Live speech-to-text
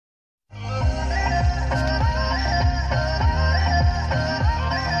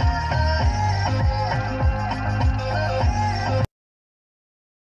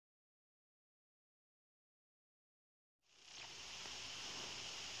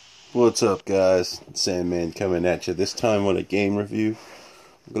What's up, guys? Sandman coming at you. This time with a game review.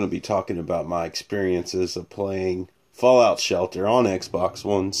 I'm going to be talking about my experiences of playing Fallout Shelter on Xbox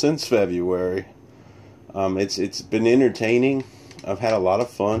One since February. It's been entertaining. I've had a lot of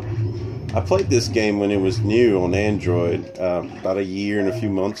fun. I played this game when it was new on Android about a year and a few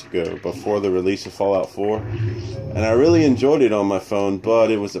months ago, before the release of Fallout 4, and I really enjoyed it on my phone.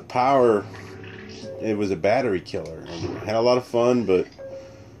 But it was a battery killer. I had a lot of fun, but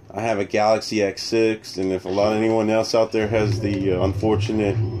I have a Galaxy X6, and if anyone else out there has the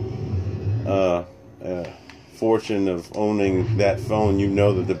unfortunate fortune of owning that phone, you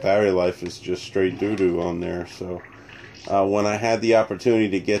know that the battery life is just straight doo-doo on there. So when I had the opportunity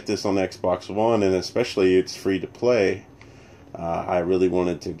to get this on Xbox One, and especially it's free to play, I really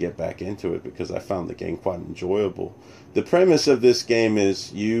wanted to get back into it because I found the game quite enjoyable. The premise of this game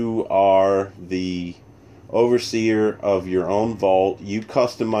is you are the overseer of your own vault. You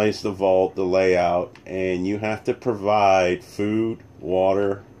customize the vault, the layout, and you have to provide food,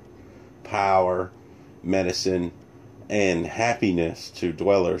 water, power, medicine, and happiness to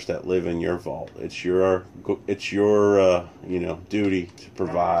dwellers that live in your vault. It's your duty to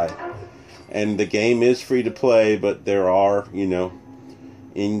provide. And the game is free to play, but there are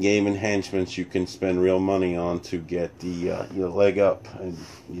in-game enhancements you can spend real money on to get the your leg up and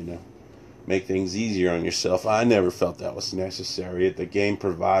make things easier on yourself. I never felt that was necessary. The game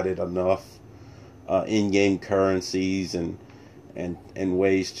provided enough in-game currencies and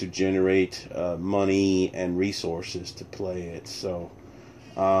ways to generate money and resources to play it. So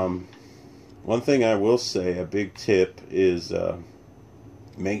one thing I will say, a big tip, is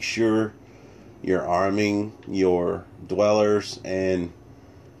make sure you're arming your dwellers, and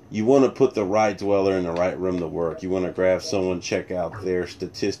you want to put the right dweller in the right room to work. You want to grab someone, check out their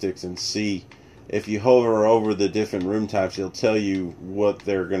statistics, and see if you hover over the different room types, it'll tell you what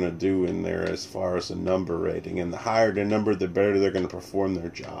they're going to do in there as far as a number rating. And the higher the number, the better they're going to perform their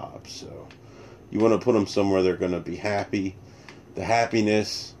job. So you want to put them somewhere they're going to be happy. The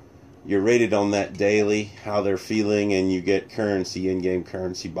happiness, you're rated on that daily, how they're feeling, and you get currency, in-game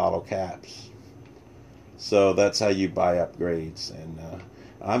currency, bottle caps. So that's how you buy upgrades. And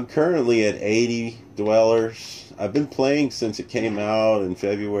I'm currently at 80 dwellers. I've been playing since it came out in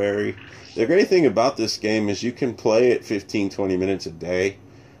February. The great thing about this game is you can play it 15-20 minutes a day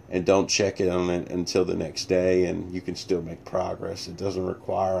and don't check it on it until the next day, and you can still make progress. It doesn't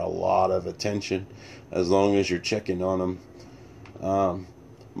require a lot of attention as long as you're checking on them,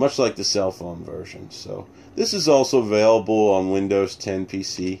 much like the cell phone version. So this is also available on Windows 10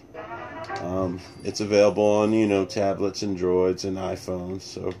 PC. It's available on, tablets and Droids and iPhones,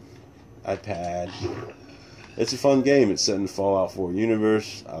 so iPad. It's a fun game. It's set in the Fallout 4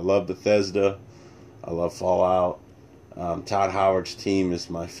 universe. I love Bethesda. I love Fallout. Todd Howard's team is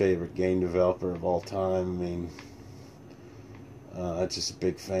my favorite game developer of all time. I mean, I'm just a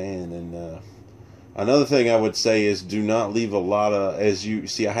big fan. And another thing I would say is do not leave a lot of, as you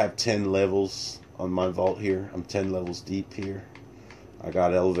see, I have 10 levels on my vault here. I'm 10 levels deep here. I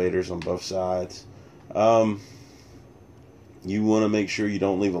got elevators on both sides. You want to make sure you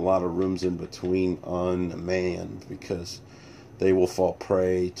don't leave a lot of rooms in between unmanned, because they will fall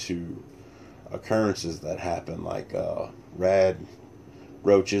prey to occurrences that happen, like rad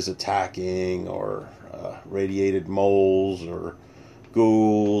roaches attacking, or radiated moles, or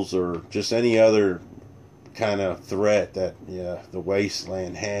ghouls, or just any other kind of threat that the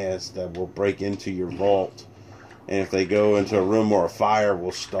wasteland has that will break into your vault. And if they go into a room where a fire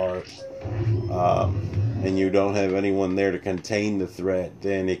will start, and you don't have anyone there to contain the threat,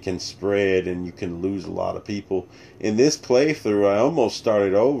 then it can spread and you can lose a lot of people. In this playthrough, I almost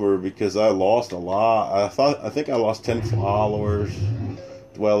started over because I lost a lot. I think I lost 10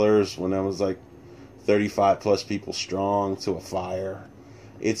 dwellers, when I was like 35 plus people strong to a fire.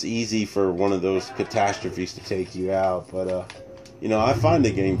 It's easy for one of those catastrophes to take you out, but I find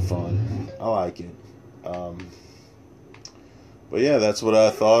the game fun. I like it. But yeah, that's what I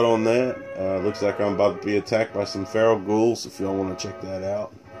thought on that. Looks like I'm about to be attacked by some feral ghouls, if y'all want to check that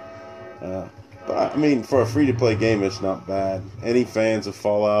out. But I mean, for a free-to-play game, it's not bad. Any fans of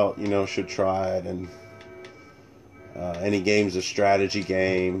Fallout, should try it. And any games of strategy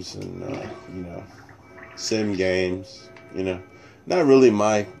games and, sim games, Not really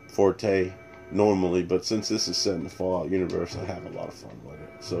my forte normally, but since this is set in the Fallout universe, I have a lot of fun with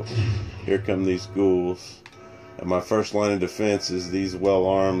it. So here come these ghouls. And my first line of defense is these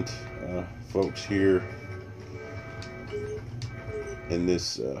well-armed folks here in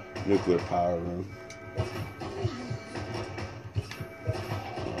this nuclear power room.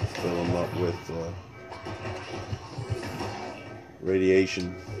 I'll fill them up with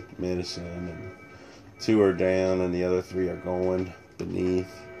radiation medicine, and 2 are down, and the other 3 are going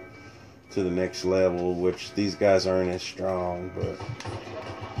beneath to the next level, which these guys aren't as strong, but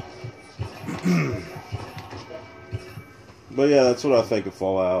but yeah, that's what I think of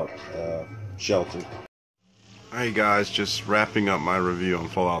Fallout Shelter. Hey guys, just wrapping up my review on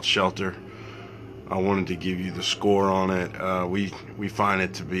Fallout Shelter. I wanted to give you the score on it. We find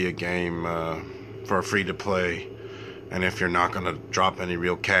it to be a game for a free to play, and if you're not going to drop any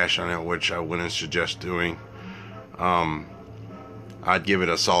real cash on it, which I wouldn't suggest doing, I'd give it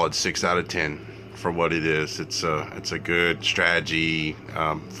a solid 6 out of 10 for what it is. It's a good strategy,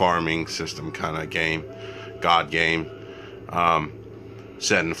 farming system kind of game, god game,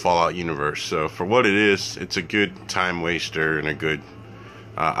 set in the Fallout universe. So for what it is, it's a good time waster and a good.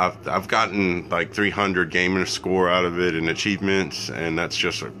 I've gotten like 300 gamer score out of it and achievements, and that's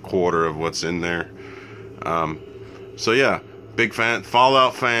just a quarter of what's in there. So yeah, big fan,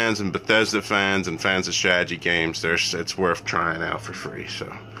 Fallout fans and Bethesda fans and fans of strategy games. It's worth trying out for free.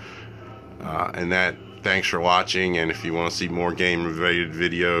 So, thanks for watching. And if you want to see more game-related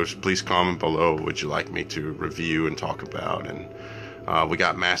videos, please comment below. Would you like me to review and talk about? And we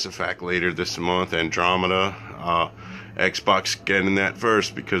got Mass Effect later this month, Andromeda. Xbox getting that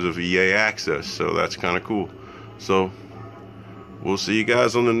first because of EA Access, so that's kind of cool. So we'll see you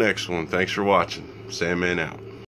guys on the next one. Thanks for watching. Sandman out.